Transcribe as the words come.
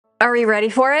Are we ready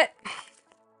for it?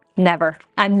 Never.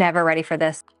 I'm never ready for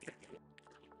this.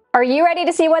 Are you ready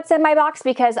to see what's in my box?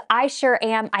 Because I sure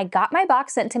am. I got my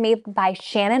box sent to me by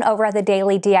Shannon over at the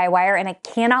Daily DIYer, and I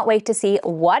cannot wait to see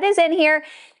what is in here.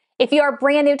 If you are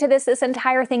brand new to this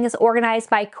entire thing is organized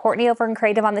by Courtney over in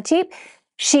Creative on the Cheap.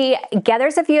 She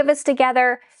gathers a few of us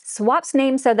together, swaps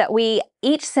names so that we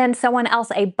each send someone else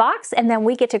a box, and then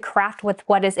we get to craft with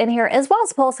what is in here, as well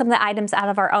as pull some of the items out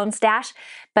of our own stash.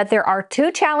 But there are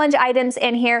 2 challenge items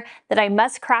in here that I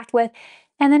must craft with.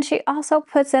 And then she also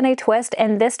puts in a twist,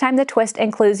 and this time the twist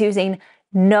includes using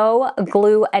no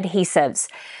glue adhesives.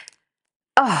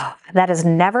 Oh, that is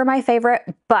never my favorite,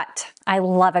 but I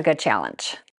love a good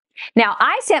challenge. Now,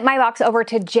 I sent my box over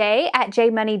to Jay at J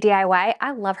Money DIY.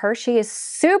 I love her. She is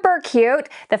super cute.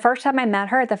 The first time I met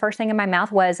her, the first thing in my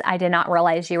mouth was, I did not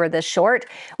realize you were this short,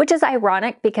 which is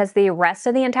ironic because the rest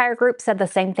of the entire group said the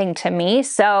same thing to me.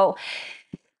 So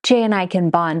Jay and I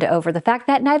can bond over the fact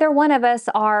that neither one of us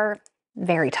are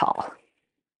very tall.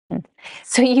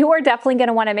 So you are definitely going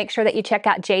to want to make sure that you check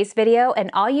out Jay's video, and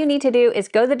all you need to do is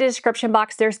go to the description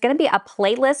box. There's going to be a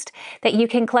playlist that you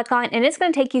can click on, and it's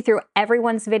going to take you through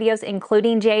everyone's videos,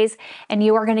 including Jay's, and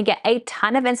you are going to get a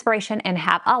ton of inspiration and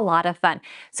have a lot of fun.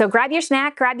 So grab your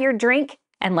snack, grab your drink,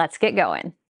 and let's get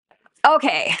going.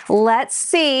 Okay, let's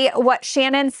see what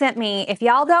Shannon sent me. If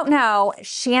y'all don't know,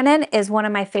 Shannon is one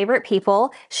of my favorite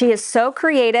people. She is so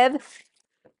creative.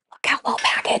 Look how well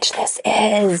packaged this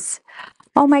is.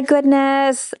 Oh my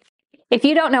goodness. If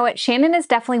you don't know it, Shannon is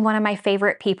definitely one of my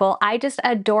favorite people. I just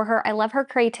adore her. I love her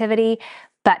creativity,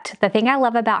 but the thing I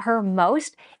love about her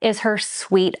most is her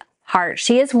sweet heart.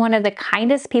 She is one of the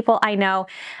kindest people I know.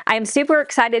 I am super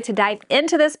excited to dive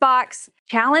into this box.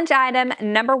 Challenge item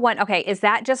number 1. Okay, is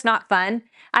that just not fun?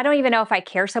 I don't even know if I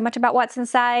care so much about what's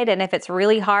inside, and if it's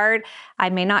really hard, I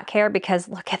may not care because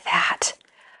look at that.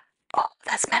 Oh,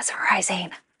 that's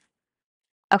mesmerizing.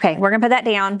 Okay, we're gonna put that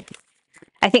down.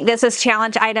 I think this is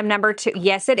challenge item number 2.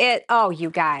 Yes, it is. Oh, you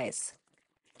guys.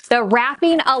 The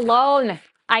wrapping alone.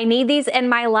 I need these in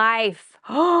my life.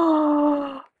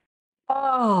 Oh,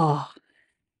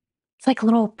 it's like a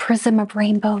little prism of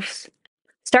rainbows.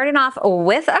 Starting off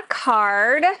with a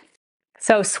card.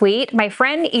 So sweet. My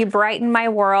friend, you brighten my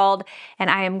world,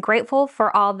 and I am grateful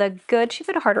for all the good, she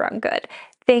put a heart around good,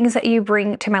 things that you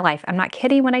bring to my life. I'm not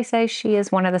kidding when I say she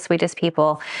is one of the sweetest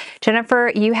people.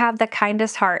 Jennifer, you have the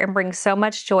kindest heart and bring so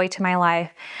much joy to my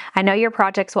life. I know your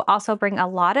projects will also bring a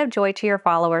lot of joy to your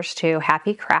followers too.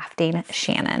 Happy crafting,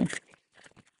 Shannon.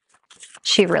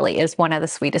 She really is one of the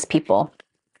sweetest people.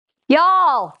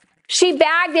 Y'all, she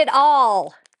bagged it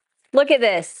all. Look at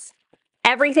this.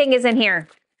 Everything is in here.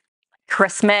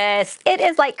 Christmas. It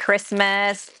is like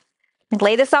Christmas.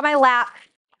 Lay this on my lap.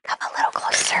 Come a little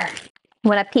closer.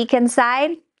 Want to peek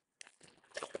inside?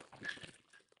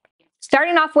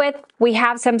 Starting off with, we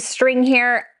have some string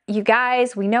here. You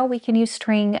guys, we know we can use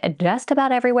string just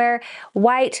about everywhere.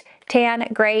 White, tan,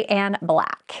 gray, and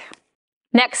black.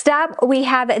 Next up, we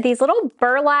have these little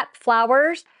burlap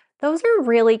flowers. Those are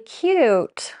really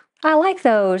cute. I like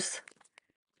those.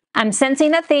 I'm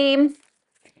sensing a theme.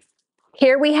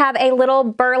 Here we have a little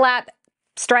burlap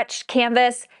stretched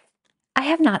canvas. I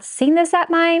have not seen this at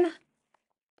mine.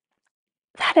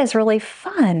 That is really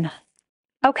fun.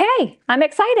 Okay, I'm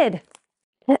excited.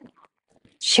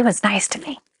 She was nice to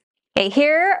me. Okay,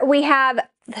 here we have,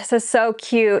 this is so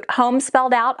cute, home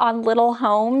spelled out on little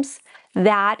homes.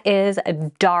 That is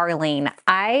darling.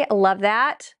 I love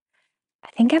that. I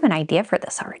think I have an idea for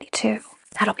this already too.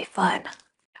 That'll be fun.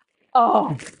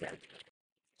 Oh,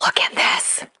 look at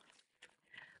this.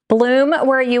 Bloom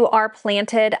where you are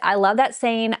planted. I love that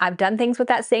saying. I've done things with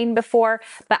that saying before,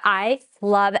 but I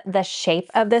love the shape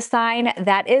of this sign.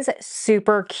 That is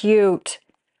super cute.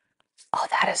 Oh,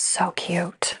 that is so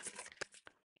cute.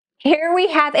 Here we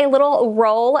have a little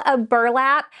roll of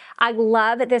burlap. I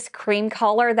love this cream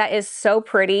color. That is so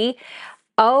pretty.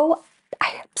 Oh,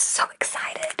 I am so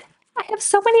excited. I have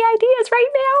so many ideas right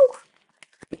now.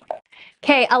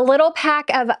 Okay, a little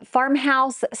pack of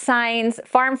farmhouse signs,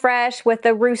 farm fresh with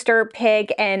the rooster,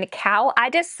 pig, and cow. I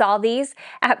just saw these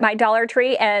at my Dollar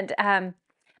Tree, and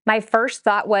my first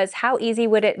thought was, how easy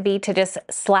would it be to just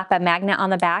slap a magnet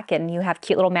on the back and you have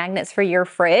cute little magnets for your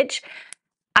fridge?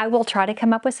 I will try to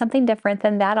come up with something different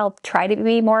than that. I'll try to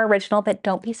be more original, but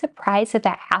don't be surprised if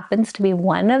that happens to be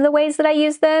one of the ways that I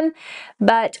use them,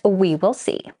 but we will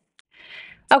see.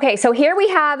 Okay, so here we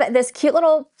have this cute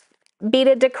little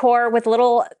beaded decor with a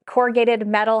little corrugated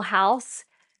metal house.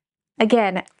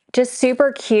 Again, just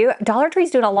super cute. Dollar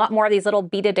Tree's doing a lot more of these little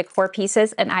beaded decor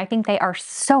pieces, and I think they are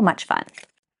so much fun.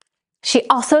 She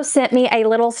also sent me a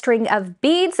little string of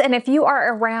beads, and if you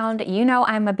are around, you know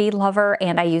I'm a bead lover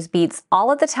and I use beads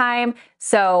all of the time.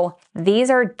 So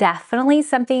these are definitely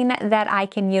something that I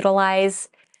can utilize.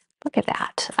 Look at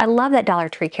that. I love that Dollar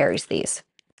Tree carries these.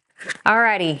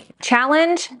 Alrighty,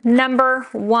 challenge number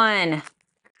 1.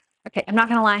 Okay, I'm not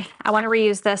gonna lie. I want to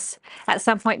reuse this at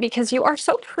some point because you are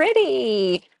so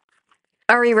pretty.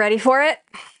 Are you ready for it?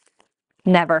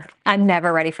 Never. I'm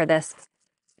never ready for this.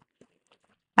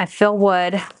 I feel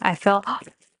wood. I feel,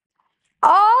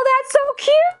 oh, that's so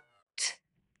cute.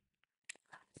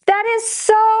 That is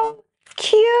so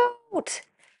cute.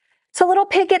 It's a little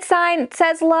picket sign. It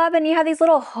says love and you have these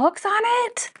little hooks on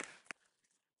it.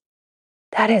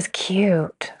 That is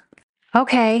cute.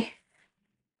 Okay.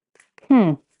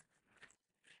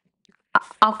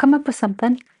 I'll come up with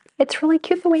something. It's really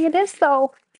cute the way it is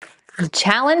though.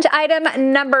 Challenge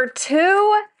item number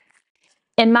 2.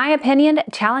 In my opinion,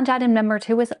 challenge item number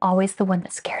 2 is always the one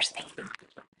that scares me.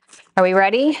 Are we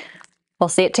ready? We'll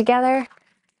see it together.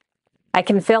 I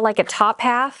can feel like a top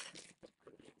half.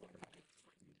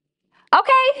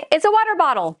 Okay, it's a water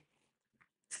bottle.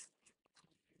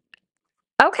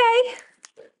 Okay.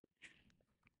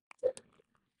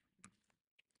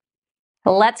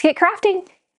 Let's get crafting.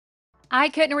 I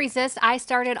couldn't resist. I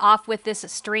started off with this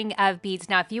string of beads.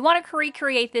 Now, if you want to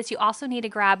recreate this, you also need to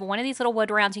grab one of these little wood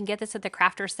rounds. You can get this at the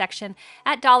crafter section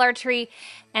at Dollar Tree.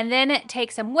 And then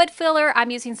take some wood filler.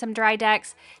 I'm using some dry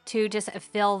decks to just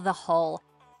fill the hole.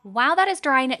 While that is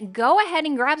drying, go ahead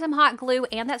and grab some hot glue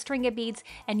and that string of beads,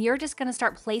 and you're just going to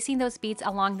start placing those beads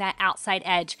along that outside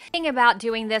edge. The thing about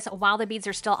doing this while the beads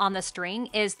are still on the string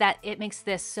is that it makes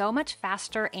this so much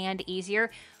faster and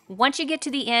easier. Once you get to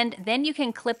the end, then you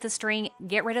can clip the string,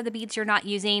 get rid of the beads you're not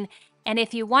using, and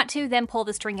if you want to, then pull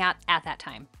the string out at that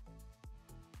time.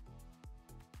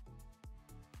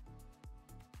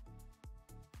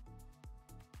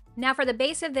 Now for the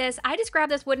base of this, I just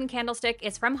grabbed this wooden candlestick.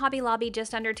 It's from Hobby Lobby,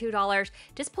 just under $2.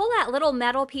 Just pull that little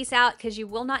metal piece out because you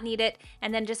will not need it,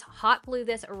 and then just hot glue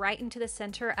this right into the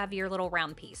center of your little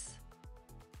round piece.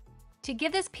 To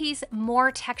give this piece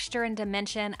more texture and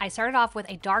dimension, I started off with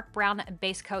a dark brown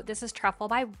base coat. This is Truffle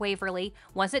by Waverly.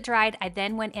 Once it dried, I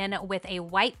then went in with a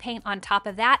white paint on top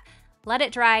of that, let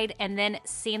it dry, and then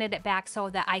sanded it back so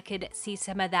that I could see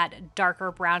some of that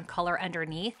darker brown color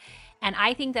underneath. And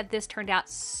I think that this turned out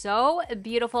so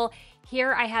beautiful.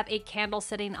 Here I have a candle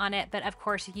sitting on it, but of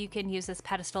course you can use this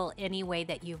pedestal any way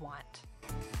that you want.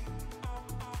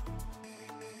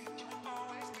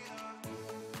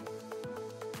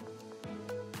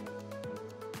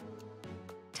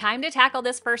 Time to tackle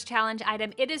this first challenge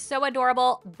item. It is so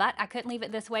adorable, but I couldn't leave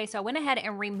it this way, so I went ahead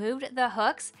and removed the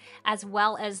hooks as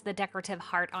well as the decorative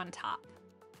heart on top.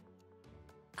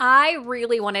 I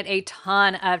really wanted a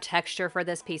ton of texture for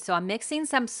this piece, so I'm mixing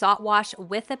some salt wash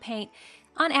with the paint.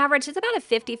 On average, it's about a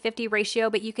 50-50 ratio,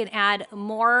 but you can add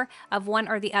more of one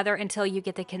or the other until you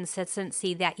get the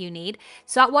consistency that you need.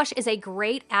 Salt wash is a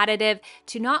great additive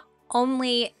to not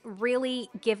only really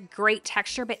give great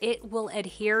texture, but it will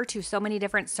adhere to so many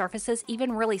different surfaces,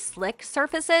 even really slick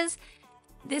surfaces.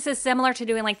 This is similar to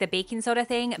doing like the baking soda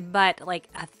thing, but like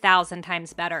 1,000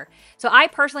 times better. So I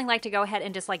personally like to go ahead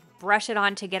and just like brush it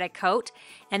on to get a coat.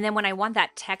 And then when I want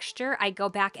that texture, I go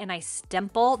back and I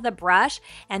stipple the brush,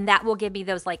 and that will give me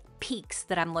those like peaks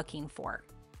that I'm looking for.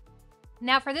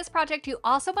 Now for this project, you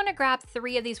also want to grab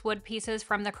 3 of these wood pieces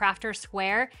from the Crafter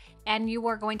Square, and you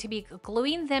are going to be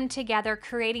gluing them together,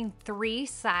 creating 3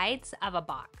 sides of a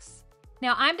box.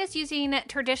 Now I'm just using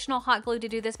traditional hot glue to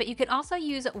do this, but you can also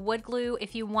use wood glue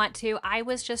if you want to. I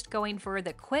was just going for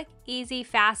the quick, easy,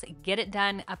 fast, get it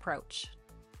done approach.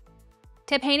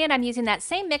 To paint it, I'm using that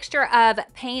same mixture of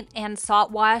paint and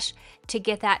salt wash to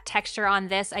get that texture on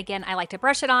this. Again, I like to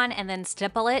brush it on and then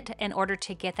stipple it in order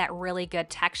to get that really good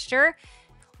texture.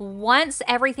 Once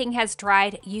everything has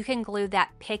dried, you can glue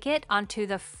that picket onto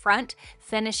the front,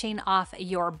 finishing off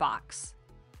your box.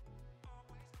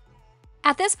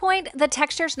 At this point, the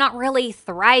texture's not really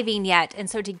thriving yet, and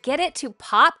so to get it to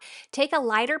pop, take a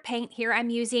lighter paint. Here I'm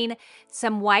using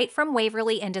some white from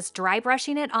Waverly and just dry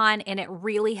brushing it on, and it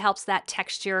really helps that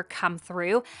texture come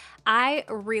through. I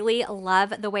really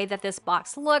love the way that this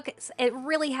box looks. It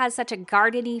really has such a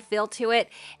gardeny feel to it,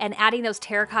 and adding those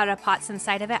terracotta pots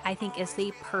inside of it, I think, is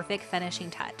the perfect finishing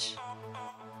touch.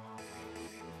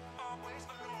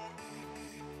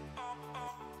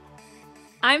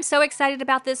 I'm so excited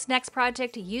about this next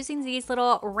project using these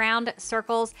little round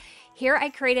circles. Here I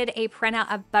created a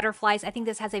printout of butterflies. I think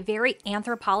this has a very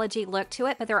anthropology look to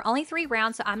it, but there are only 3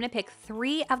 rounds, so I'm going to pick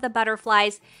 3 of the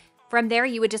butterflies, From there,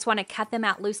 you would just want to cut them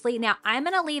out loosely. Now, I'm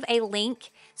going to leave a link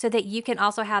so that you can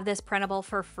also have this printable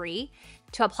for free.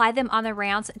 To apply them on the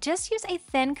rounds, just use a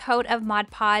thin coat of Mod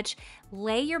Podge,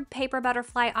 lay your paper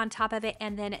butterfly on top of it,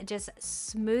 and then just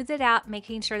smooth it out,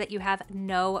 making sure that you have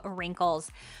no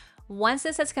wrinkles. Once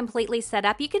this is completely set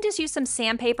up, you can just use some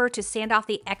sandpaper to sand off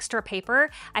the extra paper.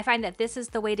 I find that this is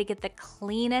the way to get the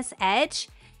cleanest edge.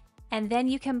 And then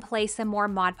you can place some more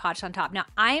Mod Podge on top. Now,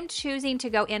 I am choosing to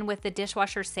go in with the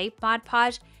dishwasher safe Mod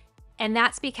Podge, and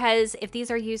that's because if these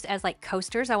are used as like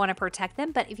coasters, I want to protect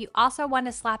them. But if you also want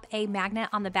to slap a magnet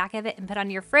on the back of it and put on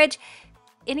your fridge,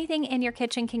 anything in your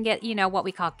kitchen can get, you know, what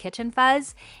we call kitchen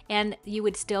fuzz, and you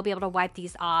would still be able to wipe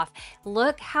these off.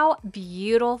 Look how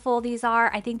beautiful these are.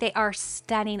 I think they are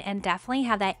stunning and definitely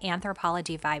have that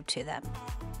anthropology vibe to them.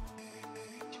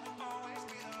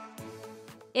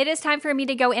 It is time for me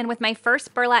to go in with my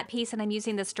first burlap piece, and I'm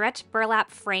using the stretch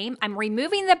burlap frame. I'm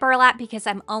removing the burlap because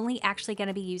I'm only actually going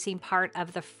to be using part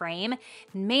of the frame.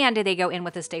 Man, did they go in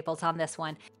with the staples on this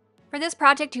one. For this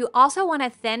project, you also want a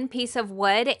thin piece of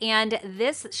wood, and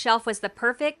this shelf was the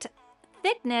perfect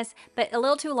thickness, but a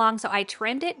little too long, so I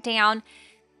trimmed it down.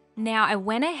 Now I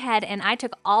went ahead and I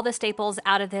took all the staples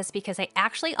out of this because I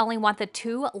actually only want the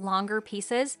 2 longer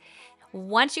pieces.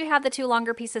 Once you have the 2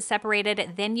 longer pieces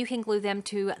separated, then you can glue them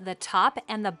to the top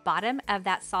and the bottom of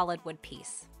that solid wood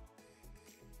piece.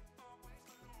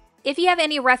 If you have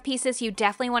any rough pieces, you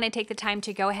definitely want to take the time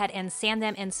to go ahead and sand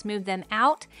them and smooth them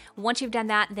out. Once you've done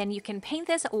that, then you can paint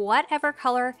this whatever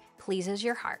color pleases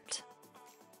your heart.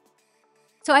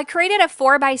 So I created a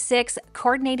 4x6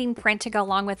 coordinating print to go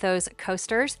along with those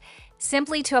coasters.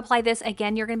 Simply to apply this,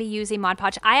 again, you're going to be using Mod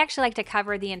Podge. I actually like to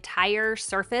cover the entire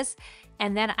surface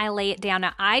and then I lay it down.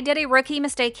 Now, I did a rookie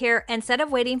mistake here. Instead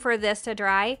of waiting for this to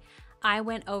dry, I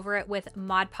went over it with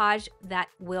Mod Podge. That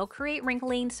will create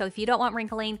wrinkling. So if you don't want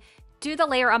wrinkling, do the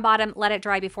layer on bottom, let it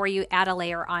dry before you add a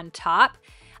layer on top.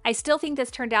 I still think this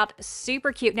turned out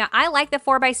super cute. Now, I like the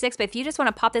 4x6, but if you just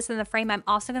want to pop this in the frame, I'm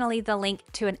also going to leave the link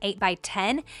to an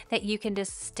 8x10 that you can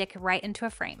just stick right into a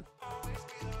frame.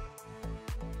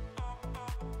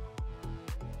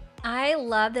 I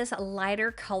love this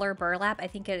lighter color burlap. I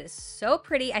think it is so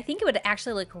pretty. I think it would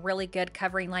actually look really good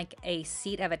covering like a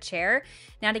seat of a chair.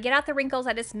 Now to get out the wrinkles,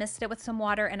 I just misted it with some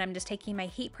water and I'm just taking my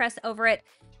heat press over it.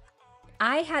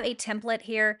 I have a template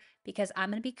here because I'm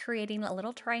going to be creating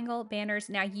little triangle banners.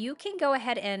 Now you can go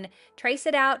ahead and trace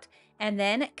it out and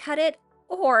then cut it.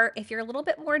 Or if you're a little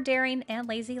bit more daring and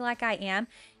lazy like I am,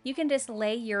 you can just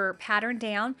lay your pattern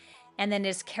down and then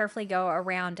just carefully go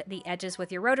around the edges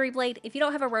with your rotary blade. If you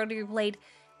don't have a rotary blade,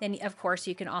 then of course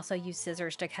you can also use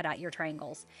scissors to cut out your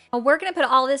triangles. Well, we're gonna put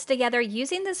all this together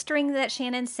using the string that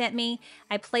Shannon sent me.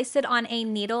 I placed it on a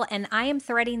needle and I am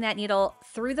threading that needle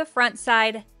through the front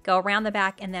side, go around the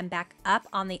back and then back up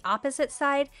on the opposite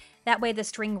side. That way the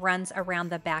string runs around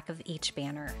the back of each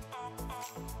banner.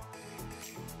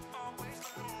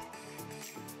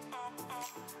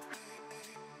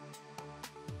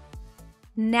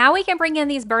 Now we can bring in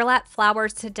these burlap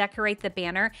flowers to decorate the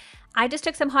banner. I just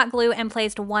took some hot glue and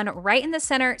placed one right in the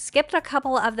center, skipped a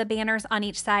couple of the banners on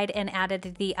each side and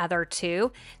added the other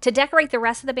 2. To decorate the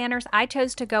rest of the banners, I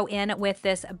chose to go in with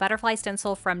this butterfly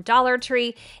stencil from Dollar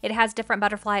Tree. It has different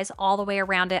butterflies all the way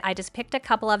around it. I just picked a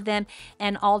couple of them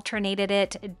and alternated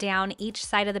it down each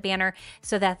side of the banner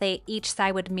so that each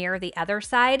side would mirror the other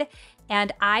side.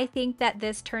 And I think that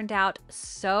this turned out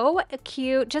so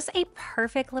cute. Just a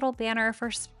perfect little banner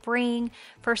for spring,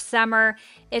 for summer.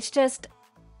 It's just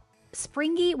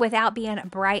springy without being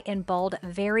bright and bold.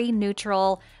 Very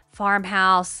neutral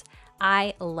farmhouse.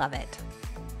 I love it.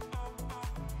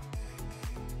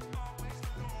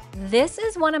 This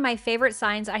is one of my favorite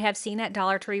signs I have seen at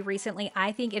Dollar Tree recently.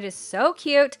 I think it is so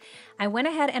cute. I went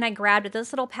ahead and I grabbed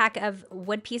this little pack of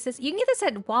wood pieces. You can get this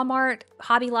at Walmart,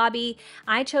 Hobby Lobby.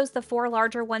 I chose the 4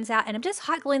 larger ones out and I'm just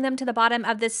hot gluing them to the bottom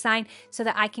of this sign so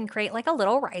that I can create like a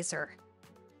little riser.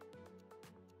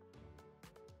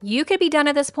 You could be done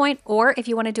at this point, or if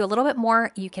you want to do a little bit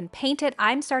more, you can paint it.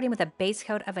 I'm starting with a base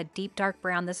coat of a deep dark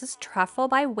brown. This is Truffle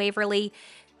by Waverly.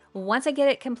 Once I get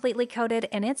it completely coated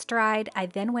and it's dried, I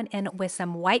then went in with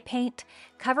some white paint,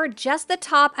 covered just the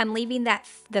top. I'm leaving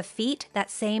the feet, that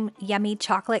same yummy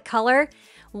chocolate color.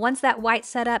 Once that white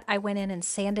set up, I went in and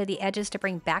sanded the edges to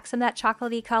bring back some of that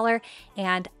chocolatey color,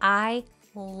 and I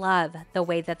love the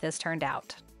way that this turned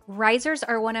out. Risers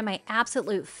are one of my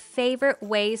absolute favorite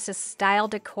ways to style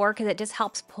decor because it just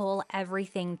helps pull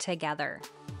everything together.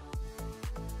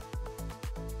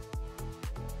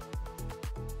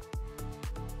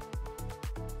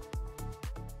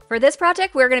 For this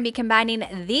project, we're going to be combining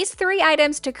these 3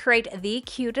 items to create the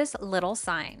cutest little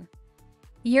sign.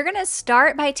 You're gonna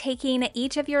start by taking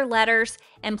each of your letters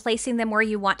and placing them where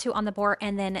you want to on the board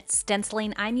and then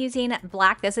stenciling. I'm using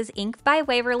black. This is ink by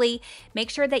Waverly. Make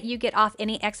sure that you get off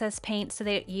any excess paint so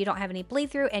that you don't have any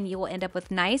bleed through and you will end up with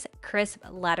nice, crisp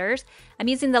letters. I'm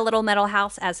using the little metal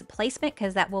house as placement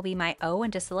because that will be my O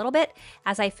in just a little bit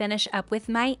as I finish up with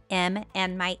my M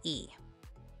and my E.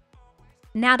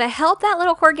 Now to help that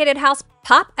little corrugated house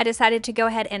pop, I decided to go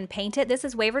ahead and paint it. This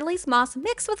is Waverly's Moss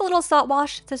mixed with a little salt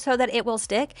wash so that it will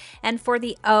stick. And for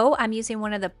the O, I'm using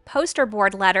one of the poster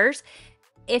board letters.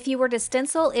 If you were to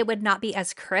stencil, it would not be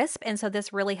as crisp. And so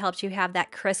this really helps you have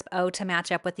that crisp O to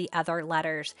match up with the other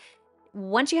letters.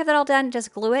 Once you have that all done,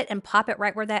 just glue it and pop it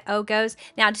right where that O goes.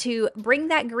 Now to bring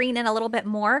that green in a little bit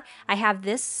more, I have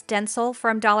this stencil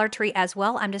from Dollar Tree as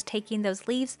well. I'm just taking those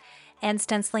leaves and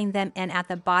stenciling them in at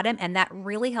the bottom, and that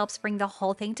really helps bring the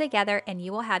whole thing together, and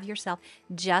you will have yourself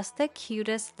just the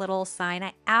cutest little sign.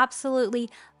 I absolutely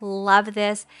love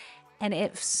this, and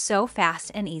it's so fast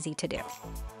and easy to do.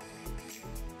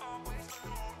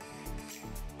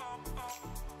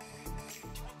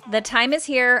 The time is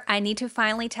here. I need to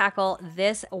finally tackle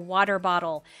this water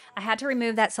bottle. I had to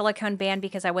remove that silicone band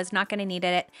because I was not going to need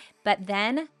it, but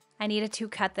then I needed to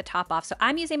cut the top off. So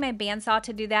I'm using my bandsaw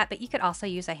to do that, but you could also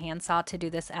use a handsaw to do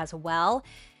this as well.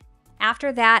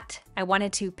 After that, I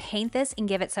wanted to paint this and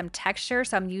give it some texture.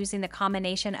 So I'm using the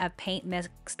combination of paint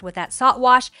mixed with that salt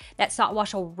wash. That salt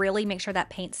wash will really make sure that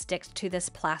paint sticks to this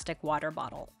plastic water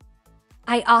bottle.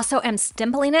 I also am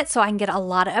stimpling it so I can get a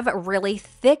lot of really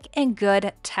thick and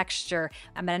good texture.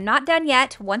 I'm not done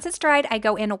yet. Once it's dried, I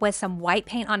go in with some white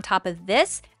paint on top of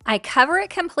this. I cover it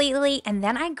completely and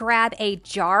then I grab a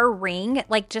jar ring,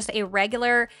 like just a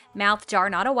regular mouth jar,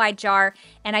 not a wide jar.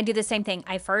 And I do the same thing.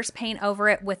 I first paint over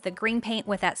it with the green paint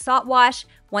with that salt wash.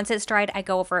 Once it's dried, I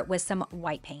go over it with some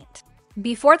white paint.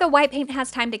 Before the white paint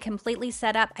has time to completely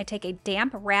set up, I take a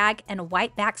damp rag and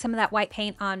wipe back some of that white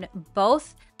paint on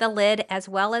both the lid as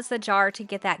well as the jar to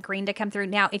get that green to come through.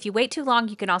 Now, if you wait too long,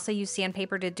 you can also use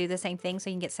sandpaper to do the same thing so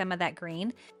you can get some of that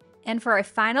green. And for a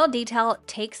final detail,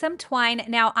 take some twine.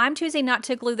 Now, I'm choosing not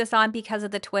to glue this on because of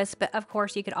the twist, but of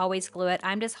course you could always glue it.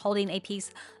 I'm just holding a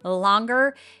piece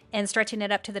longer and stretching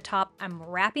it up to the top. I'm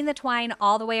wrapping the twine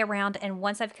all the way around, and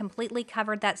once I've completely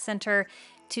covered that center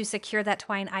to secure that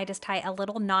twine, I just tie a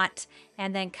little knot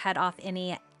and then cut off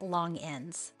any long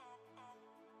ends.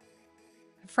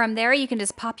 From there, you can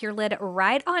just pop your lid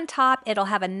right on top. It'll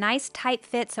have a nice tight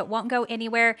fit so it won't go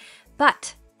anywhere,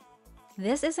 but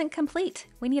this isn't complete.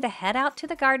 We need to head out to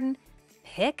the garden,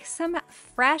 pick some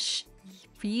fresh,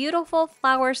 beautiful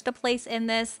flowers to place in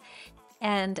this,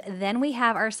 and then we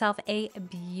have ourselves a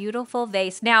beautiful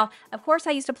vase. Now, of course,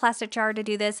 I used a plastic jar to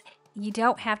do this. You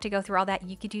don't have to go through all that.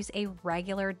 You could use a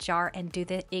regular jar and do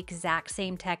the exact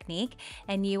same technique,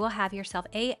 and you will have yourself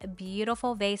a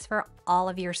beautiful vase for all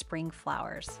of your spring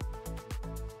flowers.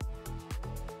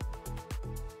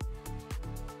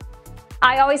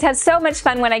 I always have so much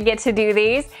fun when I get to do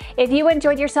these. If you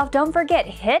enjoyed yourself, don't forget,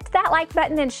 hit that like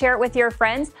button and share it with your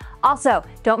friends. Also,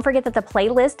 don't forget that the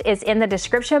playlist is in the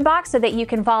description box so that you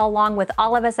can follow along with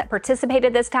all of us that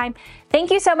participated this time.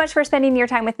 Thank you so much for spending your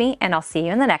time with me, and I'll see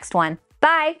you in the next one.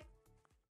 Bye.